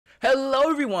Hello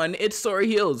everyone, it's Sorry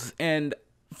Heels, and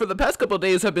for the past couple of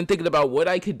days I've been thinking about what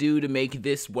I could do to make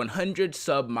this 100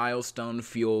 sub milestone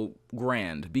feel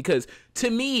grand, because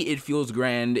to me it feels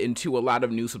grand, and to a lot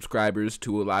of new subscribers,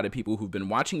 to a lot of people who've been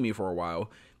watching me for a while,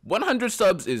 100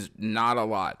 subs is not a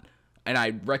lot, and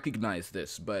I recognize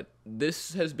this, but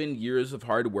this has been years of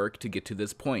hard work to get to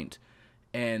this point,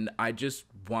 and I just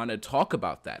want to talk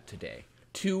about that today.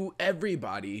 To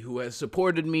everybody who has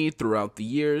supported me throughout the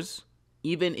years,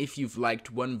 even if you've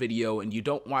liked one video and you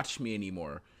don't watch me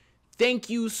anymore, thank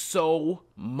you so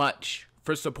much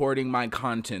for supporting my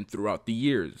content throughout the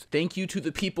years. Thank you to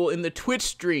the people in the Twitch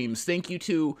streams. Thank you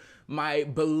to my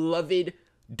beloved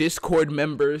Discord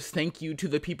members. Thank you to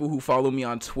the people who follow me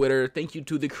on Twitter. Thank you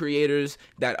to the creators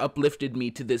that uplifted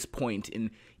me to this point. And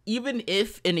even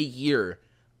if in a year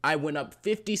I went up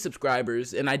 50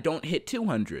 subscribers and I don't hit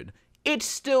 200, it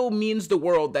still means the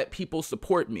world that people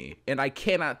support me, and I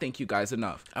cannot thank you guys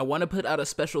enough. I want to put out a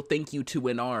special thank you to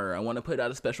NR. I want to put out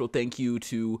a special thank you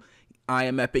to I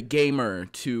Am Epic Gamer,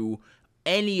 to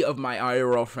any of my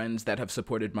IRL friends that have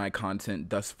supported my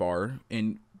content thus far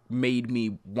and made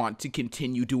me want to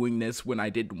continue doing this when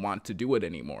I didn't want to do it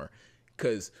anymore.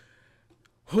 Because,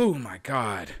 oh my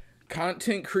god,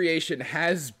 content creation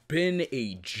has been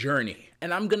a journey.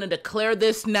 And I'm going to declare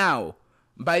this now.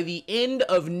 By the end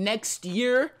of next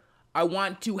year, I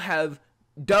want to have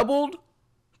doubled,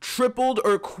 tripled,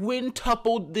 or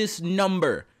quintupled this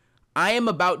number. I am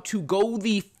about to go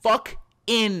the fuck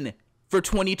in for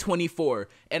 2024,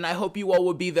 and I hope you all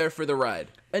will be there for the ride.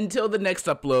 Until the next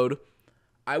upload,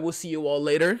 I will see you all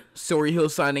later. Sorry Hill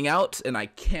signing out, and I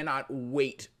cannot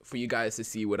wait for you guys to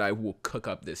see what I will cook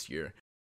up this year.